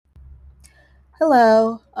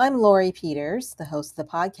Hello, I'm Lori Peters, the host of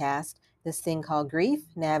the podcast, This Thing Called Grief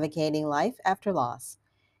Navigating Life After Loss.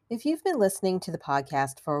 If you've been listening to the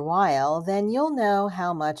podcast for a while, then you'll know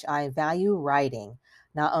how much I value writing,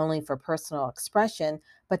 not only for personal expression,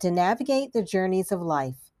 but to navigate the journeys of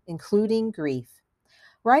life, including grief.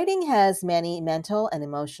 Writing has many mental and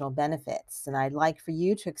emotional benefits, and I'd like for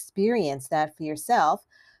you to experience that for yourself.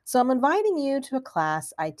 So I'm inviting you to a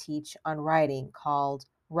class I teach on writing called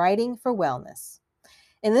Writing for Wellness.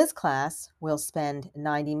 In this class, we'll spend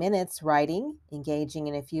 90 minutes writing, engaging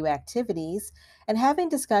in a few activities, and having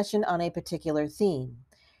discussion on a particular theme.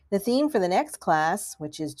 The theme for the next class,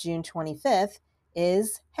 which is June 25th,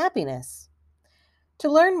 is happiness. To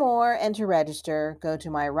learn more and to register, go to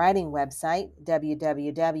my writing website,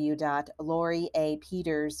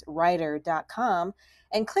 www.loriapeterswriter.com,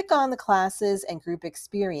 and click on the Classes and Group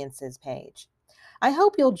Experiences page. I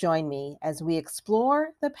hope you'll join me as we explore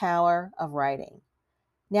the power of writing.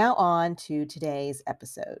 Now on to today's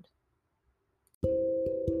episode.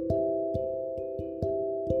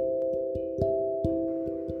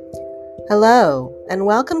 Hello, and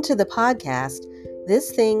welcome to the podcast,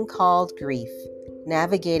 This Thing Called Grief,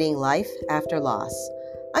 Navigating Life After Loss.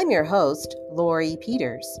 I'm your host, Lori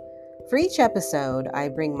Peters. For each episode, I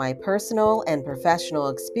bring my personal and professional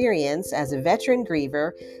experience as a veteran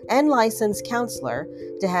griever and licensed counselor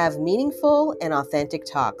to have meaningful and authentic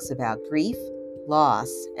talks about grief,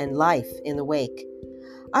 loss, and life in the wake.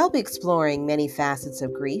 I'll be exploring many facets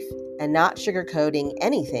of grief and not sugarcoating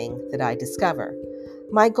anything that I discover.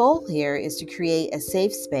 My goal here is to create a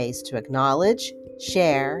safe space to acknowledge,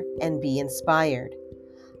 share, and be inspired.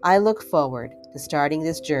 I look forward to starting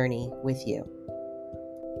this journey with you.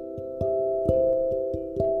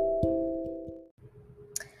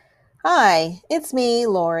 Hi, it's me,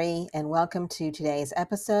 Lori, and welcome to today's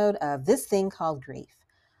episode of This Thing Called Grief.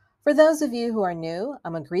 For those of you who are new,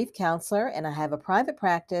 I'm a grief counselor and I have a private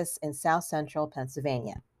practice in South Central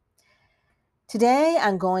Pennsylvania. Today,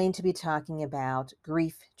 I'm going to be talking about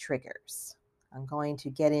grief triggers. I'm going to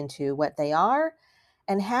get into what they are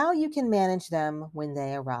and how you can manage them when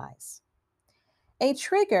they arise. A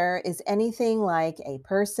trigger is anything like a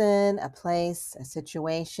person, a place, a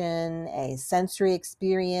situation, a sensory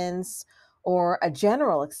experience, or a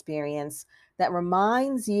general experience that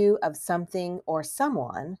reminds you of something or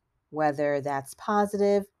someone, whether that's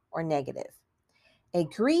positive or negative. A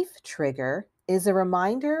grief trigger is a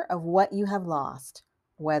reminder of what you have lost,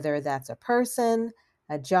 whether that's a person,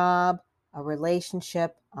 a job, a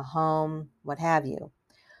relationship, a home, what have you.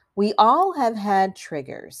 We all have had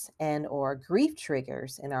triggers and or grief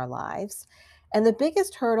triggers in our lives, and the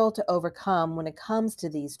biggest hurdle to overcome when it comes to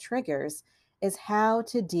these triggers is how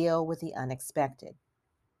to deal with the unexpected.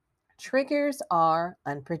 Triggers are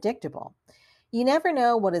unpredictable. You never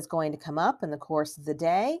know what is going to come up in the course of the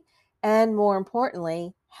day, and more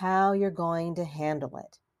importantly, how you're going to handle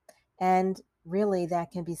it. And really,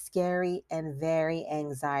 that can be scary and very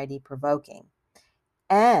anxiety provoking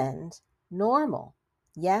and normal.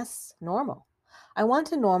 Yes, normal. I want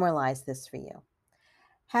to normalize this for you.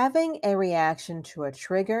 Having a reaction to a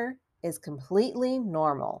trigger is completely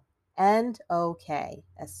normal and okay,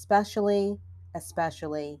 especially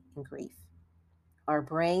in grief. Our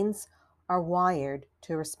brains are wired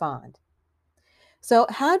to respond. So,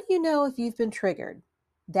 how do you know if you've been triggered?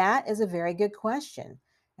 That is a very good question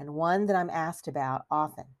and one that I'm asked about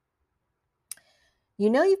often. You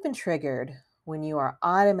know you've been triggered when you are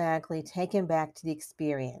automatically taken back to the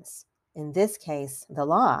experience, in this case, the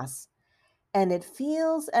loss, and it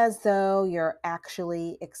feels as though you're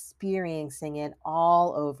actually experiencing it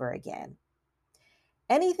all over again.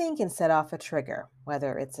 Anything can set off a trigger,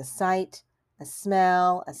 whether it's a sight, a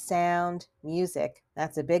smell, a sound, music,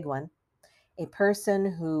 that's a big one, a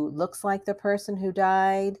person who looks like the person who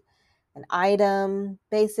died, an item,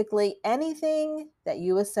 basically anything that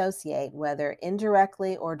you associate, whether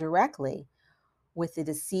indirectly or directly, with the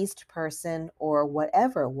deceased person or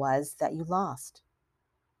whatever it was that you lost.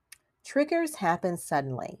 Triggers happen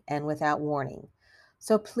suddenly and without warning.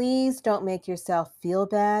 So please don't make yourself feel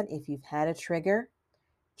bad if you've had a trigger.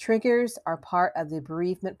 Triggers are part of the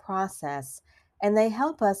bereavement process and they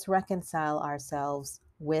help us reconcile ourselves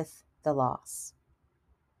with the loss.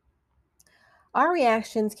 Our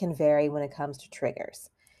reactions can vary when it comes to triggers.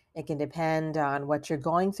 It can depend on what you're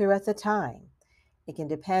going through at the time. It can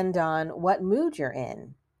depend on what mood you're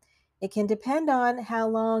in. It can depend on how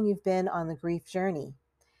long you've been on the grief journey.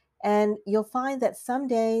 And you'll find that some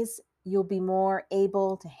days you'll be more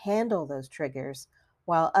able to handle those triggers,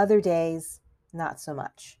 while other days, not so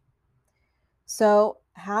much. So,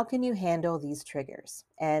 how can you handle these triggers?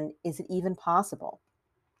 And is it even possible?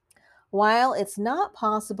 While it's not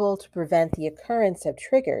possible to prevent the occurrence of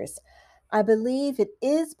triggers, I believe it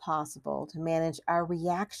is possible to manage our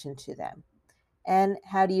reaction to them. And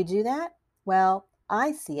how do you do that? Well,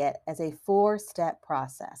 I see it as a 4-step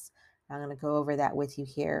process. I'm going to go over that with you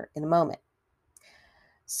here in a moment.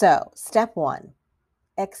 So, step 1,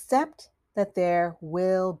 accept that there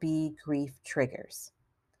will be grief triggers.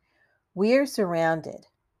 We are surrounded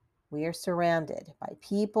by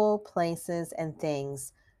people, places, and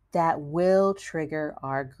things that will trigger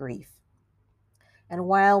our grief. And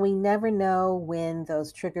while we never know when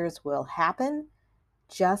those triggers will happen,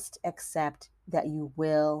 just accept that you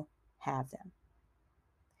will have them.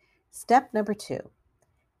 Step number 2,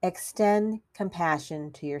 extend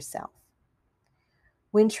compassion to yourself.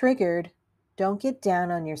 When triggered, don't get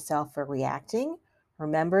down on yourself for reacting.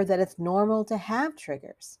 Remember that it's normal to have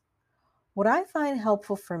triggers. What I find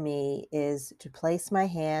helpful for me is to place my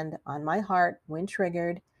hand on my heart when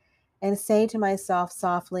triggered and say to myself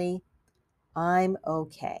softly, I'm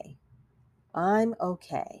okay. I'm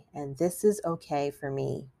okay, and this is okay for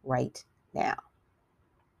me right now.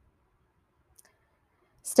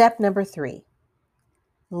 Step number 3,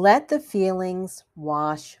 let the feelings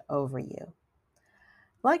wash over you.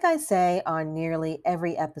 Like I say on nearly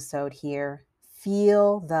every episode here,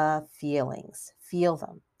 feel the feelings. Feel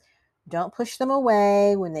them. Don't push them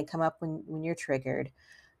away when they come up when you're triggered.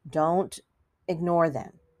 Don't ignore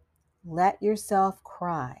them. Let yourself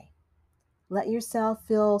cry. Let yourself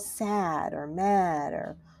feel sad or mad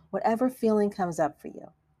or whatever feeling comes up for you.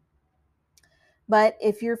 But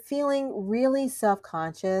if you're feeling really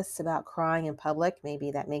self-conscious about crying in public,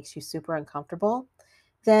 maybe that makes you super uncomfortable,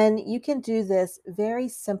 then you can do this very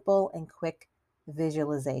simple and quick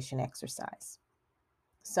visualization exercise.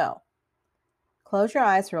 So, close your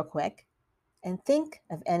eyes real quick and think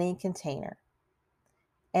of any container.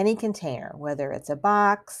 Any container, whether it's a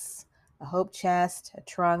box, a hope chest, a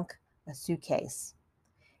trunk, a suitcase.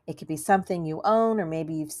 It could be something you own or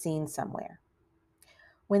maybe you've seen somewhere.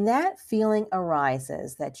 When that feeling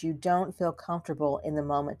arises that you don't feel comfortable in the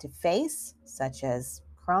moment to face, such as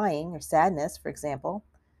crying or sadness, for example,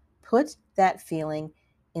 put that feeling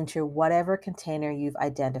into whatever container you've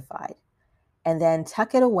identified and then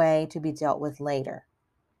tuck it away to be dealt with later.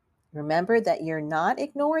 Remember that you're not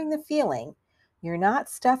ignoring the feeling. You're not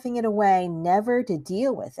stuffing it away, never to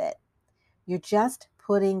deal with it. You're just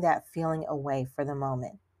putting that feeling away for the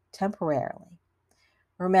moment, temporarily.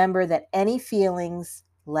 Remember that any feelings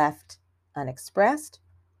left unexpressed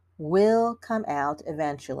will come out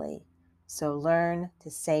eventually. So learn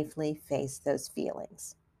to safely face those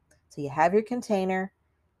feelings. So you have your container,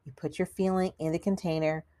 you put your feeling in the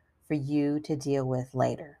container for you to deal with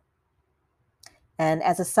later. And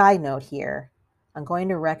as a side note here, I'm going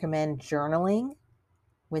to recommend journaling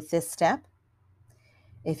with this step.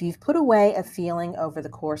 If you've put away a feeling over the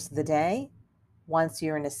course of the day, once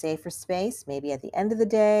you're in a safer space, maybe at the end of the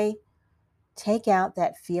day, take out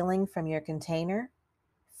that feeling from your container,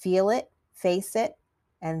 feel it, face it,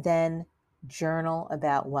 and then journal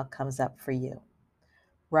about what comes up for you.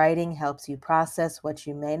 Writing helps you process what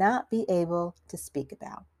you may not be able to speak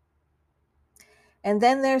about. And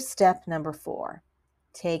then there's step number 4.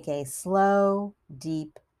 Take a slow,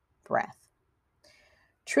 deep breath.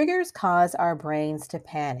 Triggers cause our brains to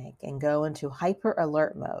panic and go into hyper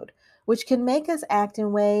alert mode, which can make us act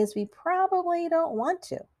in ways we probably don't want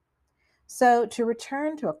to. So, to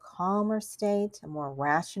return to a calmer state, a more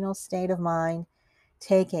rational state of mind,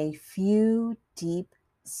 take a few deep,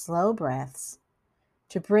 slow breaths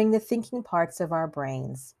to bring the thinking parts of our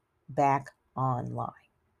brains back online.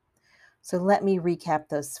 So let me recap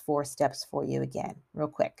those 4 steps for you again, real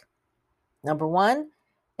quick. Number 1,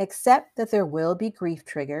 accept that there will be grief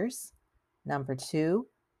triggers. Number 2,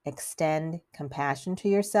 extend compassion to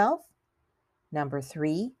yourself. Number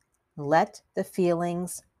 3, let the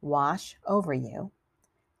feelings wash over you.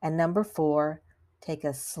 And number 4, take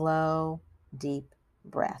a slow, deep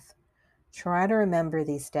breath. Try to remember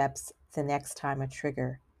these steps the next time a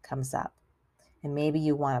trigger comes up. And maybe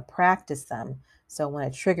you want to practice them so when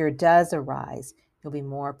a trigger does arise, you'll be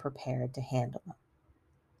more prepared to handle them.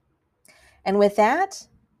 And with that,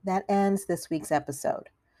 that ends this week's episode.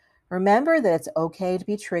 Remember that it's okay to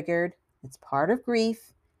be triggered, it's part of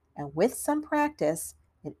grief, and with some practice,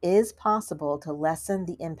 it is possible to lessen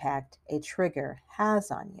the impact a trigger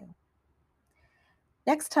has on you.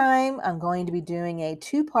 Next time, I'm going to be doing a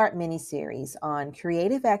 2-part mini-series on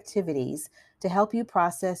creative activities to help you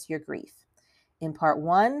process your grief. In part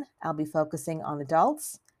 1, I'll be focusing on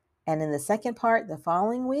adults, and in the second part, the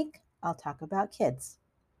following week, I'll talk about kids.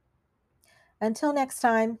 Until next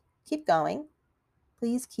time, keep going.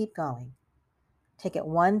 Please keep going. Take it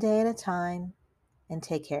one day at a time and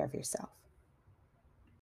take care of yourself.